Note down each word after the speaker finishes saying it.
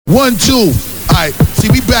1, 2. Alright, see,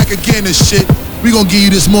 we back again and shit. We gonna give you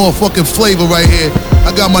this motherfucking flavor right here.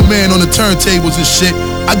 I got my man on the turntables and shit.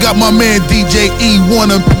 I got my man DJ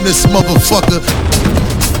E1 up in this motherfucker.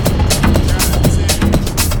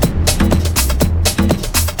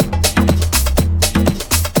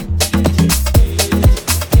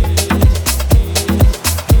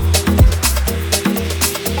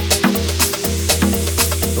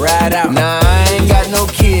 Ride out. Nah, I ain't got no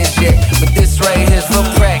kids yet, but this right here's for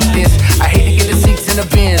practice. I hate to get the seats in the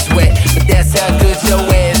bins wet, but that's how good your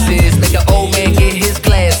ass is. Make an old man get his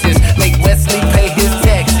glasses, make Wesley pay his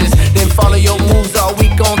taxes, then follow your moves all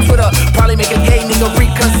week on Twitter. Probably make a gay nigga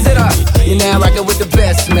reconsider. You're now rockin' with the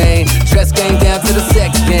best, man. Dress game down to the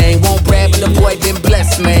sex game. Won't brag, but the boy been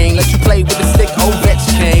blessed, man. Let you play with the stick,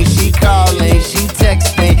 Ovechkin. She calling, she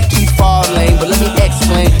texting, she's falling, but let me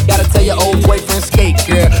explain. Gotta tell your old boyfriend skate,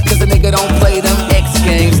 girl, cause the nigga don't play them X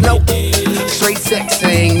games. Nope, straight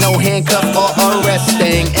sexing, no handcuff or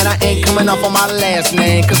arresting. And I ain't coming off on my last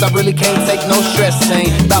name, cause I really can't take no stressing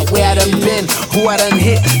about where I done been, who I done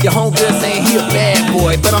hit. Your homegirl saying he a bad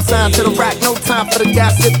boy, but I'm signed to the rock, no time for the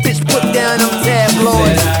gossip. Bitch, put down them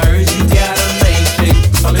tabloids. I heard you got a main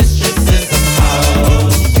chick, all this shit is a hoe.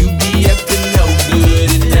 You be up to no good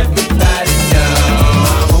and everybody know.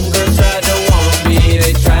 My homegirl tried to want me,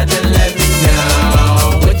 they tried to let me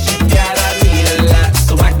know. What you got, I need a lot,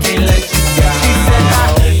 so I can't let you go. She said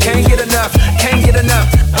I can't get enough, can't get enough.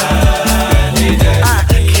 I need that. I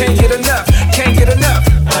can't get enough, can't get enough.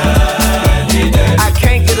 I need that. I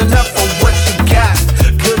can't get enough of what you got.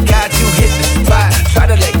 Good God, you hit the spot. Try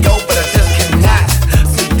to let go, but I just cannot.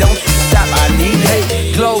 So don't you stop, I need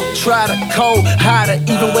it. Glow, try to cold, hotter,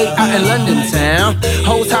 even way out in London town.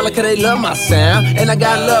 Hoes holler cause they love my sound, and I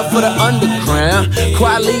got love for the underground.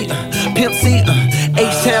 Quality, Pimp C,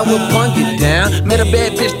 H-Town will bung it down. Met a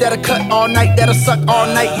bad bitch that'll cut all night, that'll suck all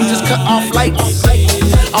night. You just cut off lights.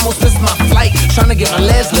 Almost missed my flight, tryna get my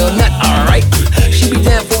last little nut, alright. She be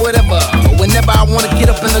down for whatever, whenever I wanna get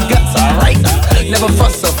up in the guts, alright. Never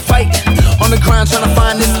fuss or fight, on the grind tryna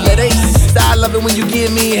find this lady. I love it when you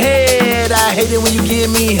give me head, I hate it when you give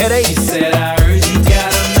me headaches. Said I heard you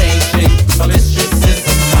got a main chick, all this shit is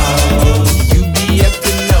a hoe. You be up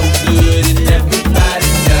to no good and everybody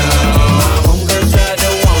know. My homegirl tried to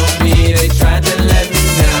want me, they tried to let me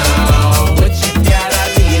know. What you got,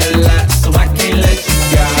 I need a lot, so I can't let you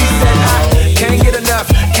go. She said I can't get enough,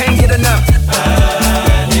 can't get enough.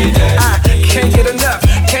 I need that. I can't get enough,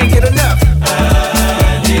 can't get enough.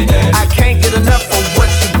 I need that. I can't get enough of what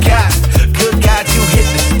you got. Good God, you hit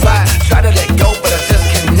the spot. Try to let go, but I just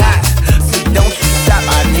cannot. So don't you stop,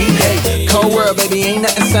 I need it. Cold world, baby, ain't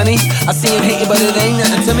nothing sunny. I see him hating, but it ain't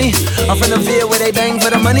nothing to me. I'm from the Ville where they bang for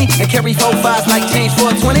the money and carry 4-5s like change for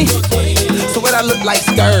a 20. So what I look like,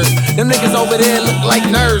 scared? Them niggas over there look like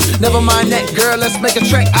nerds. Never mind that, girl, let's make a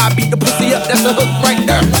track. I beat the pussy up, that's the hook right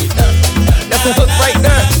there. That's the hook right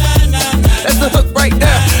there. That's the hook right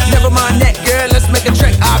there. Never mind that, girl, let's make a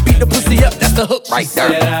track. I beat the pussy up, that's the hook right there.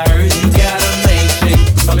 Said I heard you got a main chick,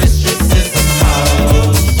 all this shit is a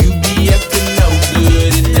hoe. You be up to no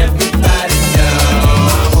good and everybody know.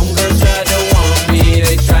 My homegirl tried to want me,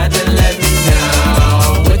 they tried to let me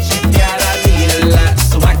know. What you got, I need a lot,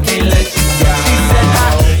 so I can't let you go. She said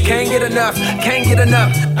I can't get enough, can't get enough.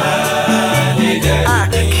 I need that. I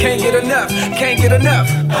can't get enough, can't get enough.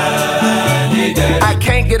 I need that. I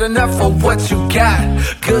can't get enough of what you got.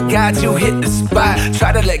 Good God, you hit the spot.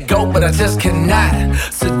 Try to let go, but I just cannot.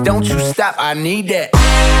 So don't you stop, I need that.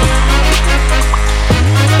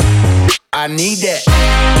 I need that.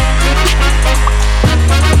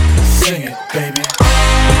 Sing it, baby.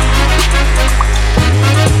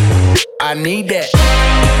 I need that.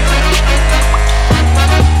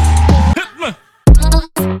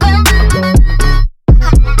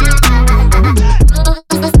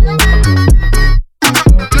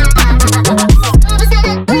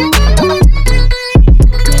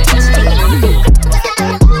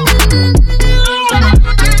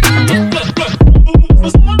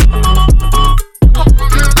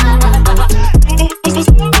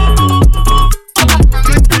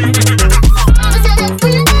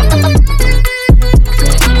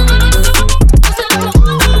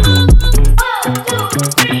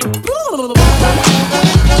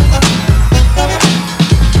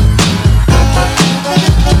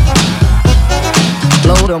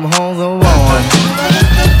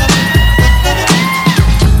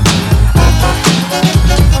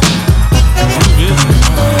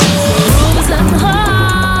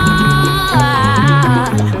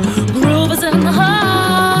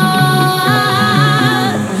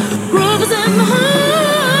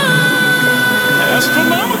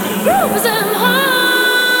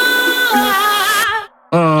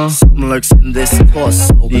 lurks in this course.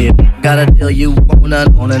 So, yeah, got a deal you wanna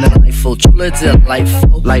own in a delightful, truly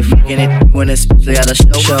delightful. Life making it new and especially at a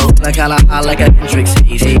show. Like kinda high like a Hendrix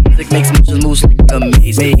haze. Music makes motions moves like a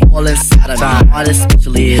maze. All inside of me, art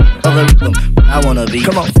especially is other rhythm. I wanna be,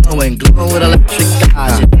 come on, flowing, glowing with electric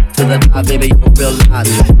eyes. To the die, baby, you'll realize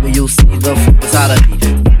it. Maybe you'll see the fuck inside of me.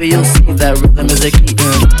 Maybe you'll see that rhythm is a key.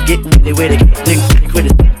 Get with it, quit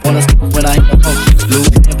it. Wanna stop when I hit the pump. Blue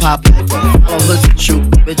and pop like one. Follow hood to shoot,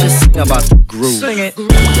 bitches sing about the groove. Sing it.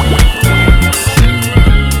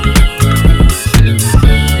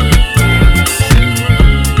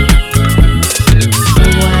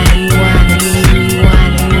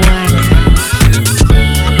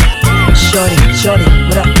 Shorty,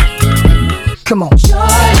 what up? Come on. Shorty,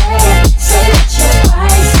 say what's your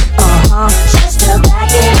price? Just to back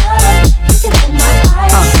it up, you can hold my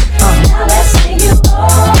price. Now let's say you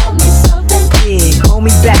owe me something. Yeah, hold me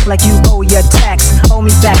back like you owe your tax. Hold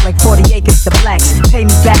me back like 40 acres to blacks. Pay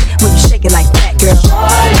me back when you shake it like that, girl.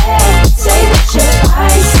 Shorty, say what's your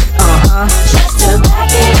price? Just to back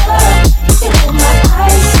it up, you can hold my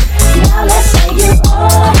price. Now let's say you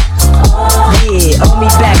owe. Yeah, owe me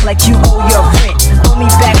back like you owe your rent. Hold me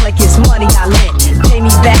back like it's money I lent. Pay me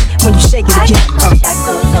back when you shake it again.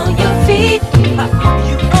 Shackles on your feet.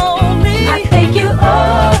 You owe me. I think you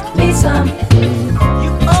owe me some.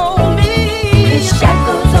 You owe me. There's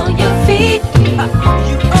shackles on your feet. You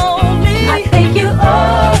owe me. I think you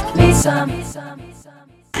owe me some.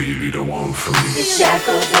 Baby, the one for me. There's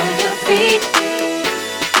shackles on your feet.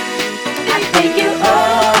 I think you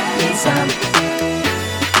owe me some.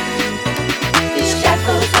 There's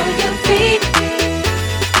shackles on your feet.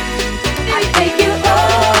 I think you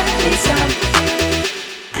owe me some.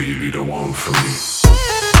 Baby, the one for me.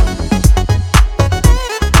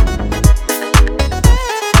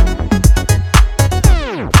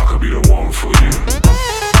 I could be the one for you.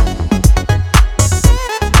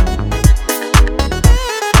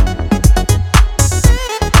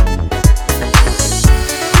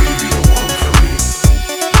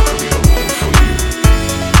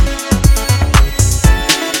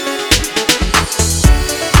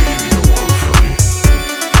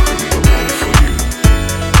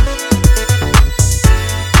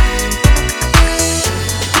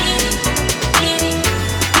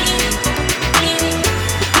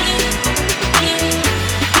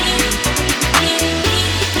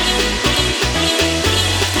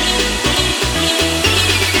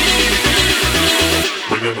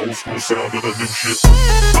 Sound of the new shit.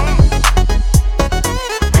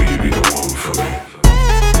 Baby, the one for me.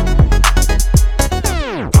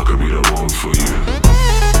 I could be the one for you.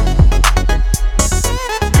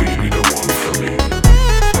 Baby, the one for me.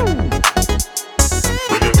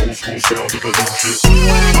 Bring that old school sound of the new shit.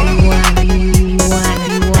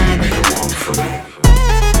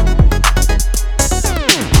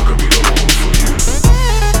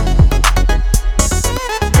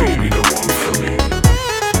 Baby, the one for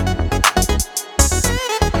me.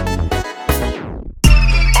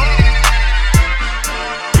 I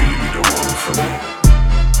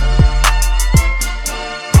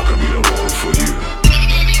could be the one for you.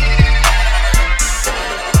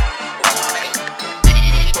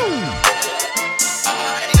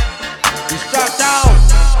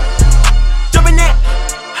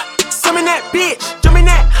 the one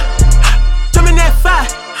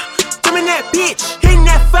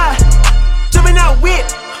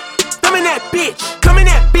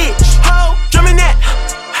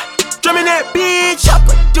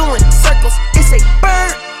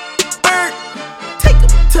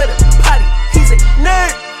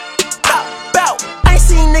for me.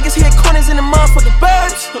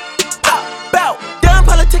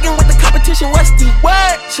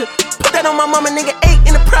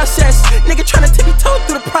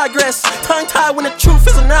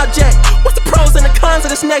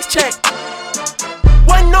 Next check.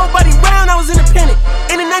 Wasn't nobody round, I was independent.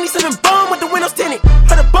 In a 97 bomb with the windows tinted.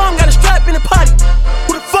 Heard a bomb got a strap in the potty.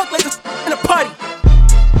 Who the fuck like this in a party?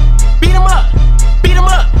 Beat him up, beat him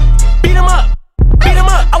up, beat him up, beat him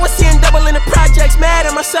up. I was seeing double in the projects, mad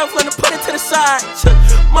at myself, learned to put it to the side.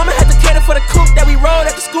 Mama had to cater for the coupe that we rode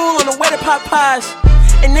at the school on the way to Popeyes.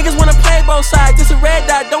 And niggas wanna play both sides. This a red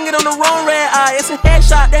dot, don't get on the wrong red eye. It's a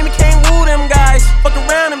headshot, they became woo them guys. Fuck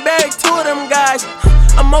around and bag two of them guys.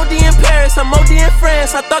 I'm OD in Paris, I'm OD in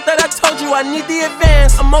France. I thought that I told you I need the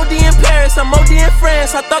advance. I'm OD in Paris, I'm OD in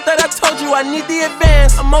France. I thought that I told you I need the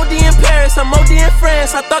advance. I'm OD in Paris, I'm OD in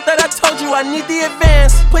France. I thought that I told you I need the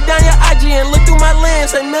advance. Put down your IG and look through my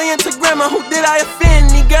lens. A million to grandma, who did I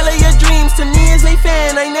offend? The girl of your dreams, to me is a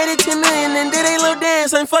fan. I netted 10 million and did a little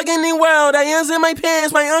dance. I'm fucking the world, I ends in my pants.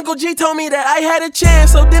 guess my Uncle G told me that I had a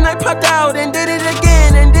chance. So then I popped out and did it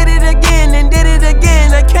again, and did it again, and did it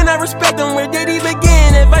again. I cannot respect them, where did he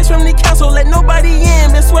begin? Advice from the council, let nobody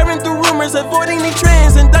in. Been swearing through rumors, avoiding the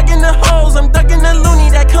trends, and ducking the holes. I'm ducking the loony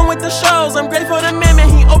that come with the shows. I'm grateful to man,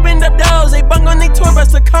 he opened up doors. They bung on their tour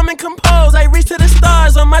bus to come and compose. I reach to the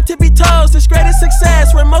stars on my tippy toes. This greatest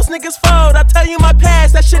success where most niggas fold. I tell you my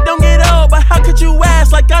past, that shit don't get old. But how could you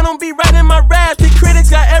ask? Like I don't be writing my raps. The critics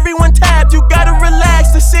got everyone tapped. You gotta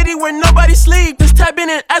relax. The city where nobody sleep. Just tap in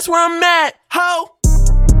and that's where I'm at. Ho!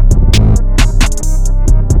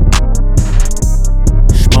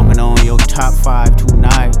 Smoking on your top 5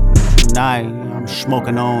 tonight. I'm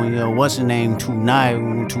smoking on your what's the name tonight.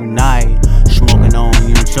 Smoking on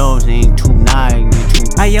your shows ain't tonight.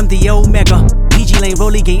 I am the Omega. PG Lane,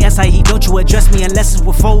 Rolly Gang, SIE. Don't you address me unless it's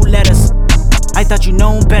with 4 letters. I thought you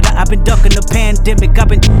known better. I've been ducking the pandemic. I've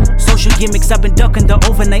been social gimmicks. I've been ducking the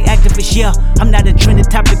overnight activists. Yeah, I'm not a trending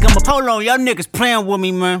topic. I'm a hold on, y'all niggas playing with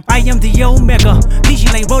me, man. I am the Omega. PG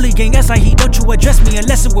Lane, Rolly Gang, SIE. Don't you address me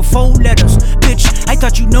unless it with 4 letters. Bitch, I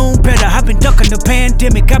thought you known better. I've been ducking the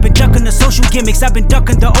pandemic. I've been ducking the social gimmicks. I've been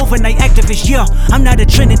ducking the overnight activists. Yeah, I'm not a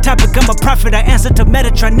trending topic. I'm a prophet. I answer to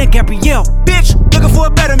Metatron, Nick Gabrielle. Bitch, looking for a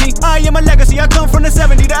better me. I am a legacy. I come from the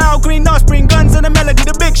 70s. The Al Green, Offspring, guns and the melody.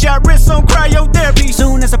 The big shot, wrist on cryo. Therapy.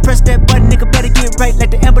 Soon as I press that button, nigga better get right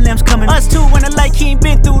like the emblem's coming. Us two when I like he ain't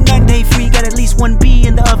been through nothing. Day free, got at least 1 B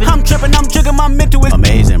in the oven. I'm tripping, I'm jigging, my mental is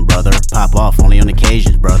amazing, brother. Pop off only on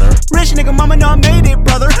occasions, brother. Rich nigga, mama know I made it,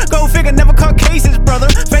 brother. Go figure, never caught cases, brother.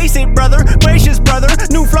 Face it, brother. Gracious, brother.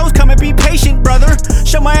 New flows coming, be patient, brother.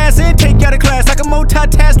 Show my ass in, take you out of class. I can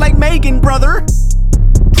multitask like Megan, brother.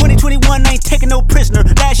 2021, I ain't taking no prisoner.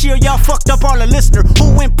 Last year, y'all fucked up all the listener.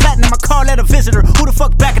 Who went platinum? I call that a visitor. Who the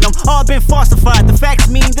fuck backing them? All been falsified. The facts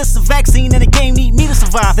mean this is a vaccine and the game need me to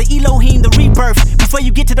survive. The Elohim, the rebirth. Before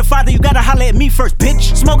you get to the Father, you gotta holler at me first,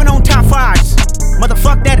 bitch. Smoking on top 5s.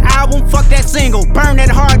 Motherfuck that album, fuck that single. Burn that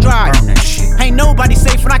hard drive. Burn that shit. Ain't nobody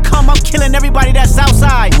safe when I come, I'm killing everybody that's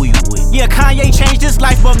outside. Who you with? Yeah, Kanye changed his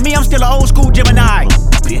life, but me, I'm still an old school Gemini.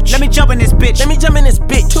 Bitch. Let me jump in this bitch.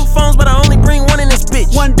 2 phones, but I only bring 1 in this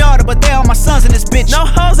bitch. 1 daughter, but they all my sons in this bitch. No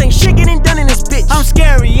hoes, ain't shit getting done in this bitch. I'm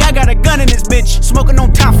scary, I got a gun in this bitch. Smoking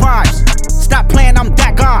on top 5s. Stop playing, I'm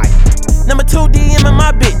that guy. Number 2 DM in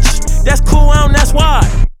my bitch. That's cool, that's why.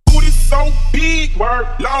 Booty so big, word,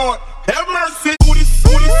 Lord, have mercy. Booty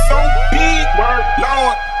so big, word,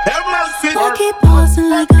 Lord, have mercy. Why keep pausing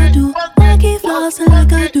like I do? Why keep flossing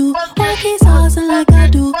like I do? Why keep saucing like I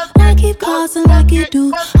do? Why keep causing like you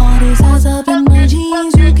do? All these eyes up in my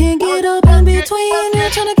jeans, you can't get up in between. You're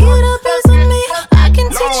trying to get a piece of me. I can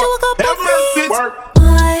teach you a couple things.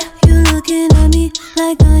 Why you looking at me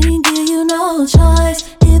like I ain't give you no choice?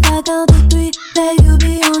 If I count to 3, then you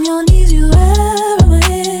be on your knees. You ever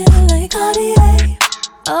win like Cartier?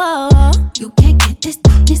 Oh, you can't get this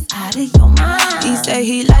thickness out of your mind. He say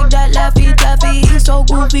he like that Laffy Taffy. He so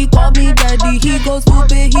goofy, call me daddy. He go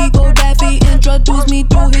stupid, he go daffy. Introduce me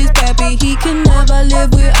to his pappy. He can never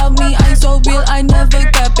live without me. I'm so real, I never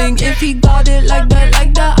capping. If he got it like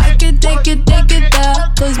that, I can take it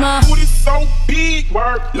there. Cause my booty so big,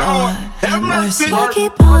 word, Lord, have mercy. Why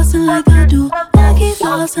keep pausing like I do? Why keep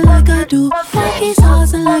flossing like I do? Why keep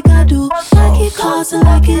saucing like I do? Why keep causing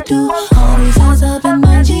like you do? All these eyes up in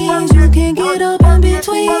my jeans, you can't get up in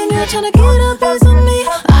between. You're trying to get a piece of me.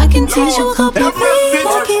 I can teach you a couple things.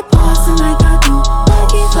 Why keep pausing like I do? Why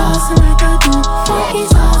keep flossing like I do? Why keep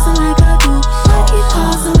saucing like I do? Why keep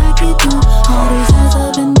causing like you do? All these eyes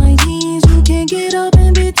up in my jeans, you can't get up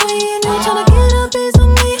in between. You're trying to get a piece of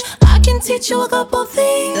me. I can teach you a couple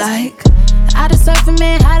things. Like how to surfing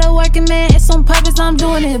man, how to working man. It's on purpose, I'm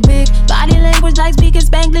doing it big. Body language like speaking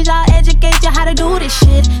Spanglish. I'll educate you how to do this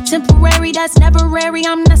shit. Temporary, that's temporary.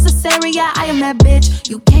 I'm necessary, yeah, I am that bitch.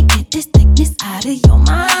 You can't get this thickness out of your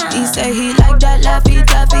mind. He say he like that Laffy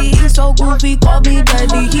Taffy. He so goofy, call me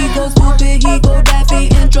daddy. He go stupid, he go daffy.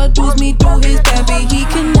 Introduce me to his pappy. He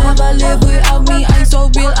can never live without me. I'm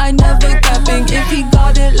so real, I never capping. If he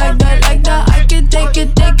got it like that, I can take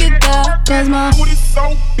it there. Cause my booty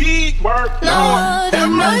so big, word, Lord, have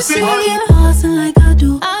mercy. Why keep pausing like I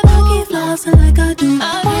do? Why keep flossing like I do?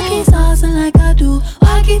 Why keep saucing like I do?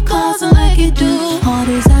 Why keep causing like you do? All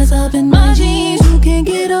these eyes up in my jeans, you can't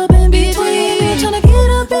get up in between. You're trying to get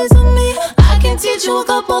a piece of me. I can teach you a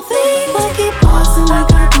couple things. Why keep pausing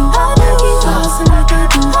like I do? Why keep flossing like I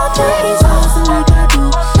do? Why keep saucing like I do?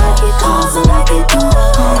 Why keep causing like you do?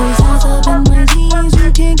 All these eyes up in my jeans, you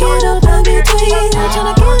can't get up in between. You're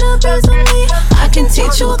trying to get a piece of me. I can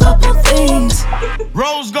teach you a couple things.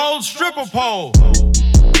 Rose gold stripper pole.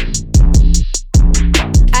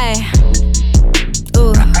 Ay.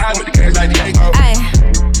 Ooh. Ay.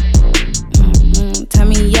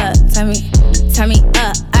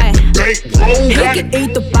 can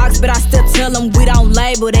eat the box, but I still tell him we don't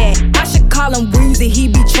label that. I should call him Weezy, he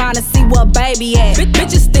be trying to see what baby at.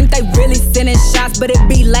 Bitches think they really sending shots, but it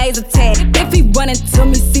be laser tag. If he running to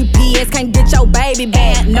me, CPS can't get your baby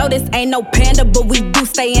back. No, this ain't no panda, but we do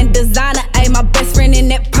stay in designer. Ayy, my best friend in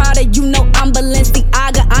that Prada, you know I'm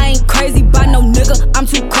Balenciaga. I ain't crazy by no nigga, I'm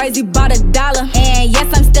too crazy by the dollar. And yes,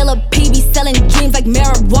 I'm still a PB selling dreams like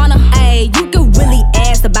marijuana. Ayy, you can really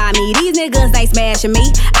ask about me. These niggas ain't smashing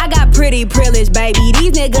me. I got pretty privilege, baby.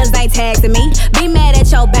 These niggas ain't taxing me. Be mad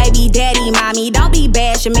at your baby daddy, mommy. Don't be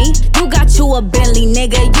bashing me. You got you a Bentley,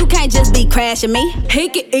 nigga. You can't just be crashing me. He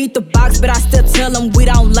can eat the box, but I still tell him we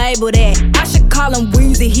don't label that. I should call him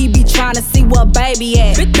Weezy. He be trying to see what baby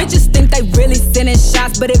at. Bitches think they really sending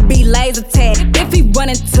shots, but it be laser tag. If he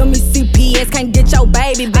running to me, CPS can't get your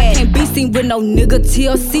baby back. I can't be seen with no nigga.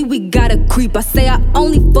 TLC, we gotta creep. I say I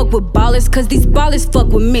only fuck with ballers, cause these ballers fuck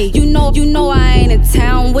with me. You know I ain't in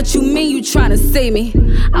town. What you mean you tryna see me?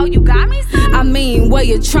 Oh, you got me? I mean, where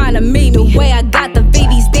you tryna meet me? The way I got the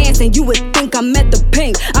VVs dancing, you would think I'm at the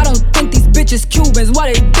Pink. I don't think these bitches Cubans.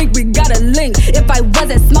 Why they think we got a link? If I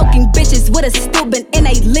wasn't smoking, bitches would've still been in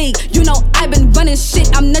a league. You know I been running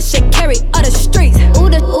shit. I'm the Shakari of the streets. Ooh,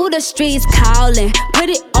 the streets calling. Put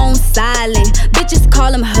it on silent. Bitches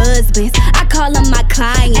call them husbands. I call them my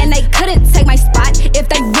clients. And they couldn't take my spot if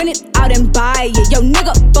they rent it out and buy it. Yo,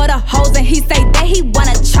 nigga for the hoes and he say that he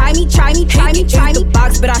wanna try me. The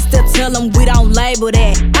box, but I still tell him we don't label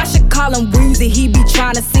that. I should call him Weezy, he be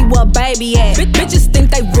trying to see what baby at. Bitches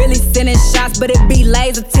think they really sending shots, but it be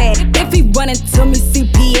laser tag. If he running to me,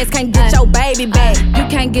 CPS can't get your baby back. You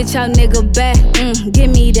can't get your nigga back,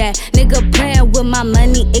 give me that. Nigga playing with my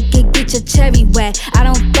money, it can get your cherry wet. I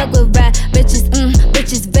don't fuck with rap bitches,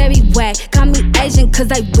 bitches very whack. Call me Asian,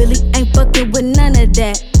 cause I really ain't fucking with none of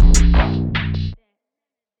that.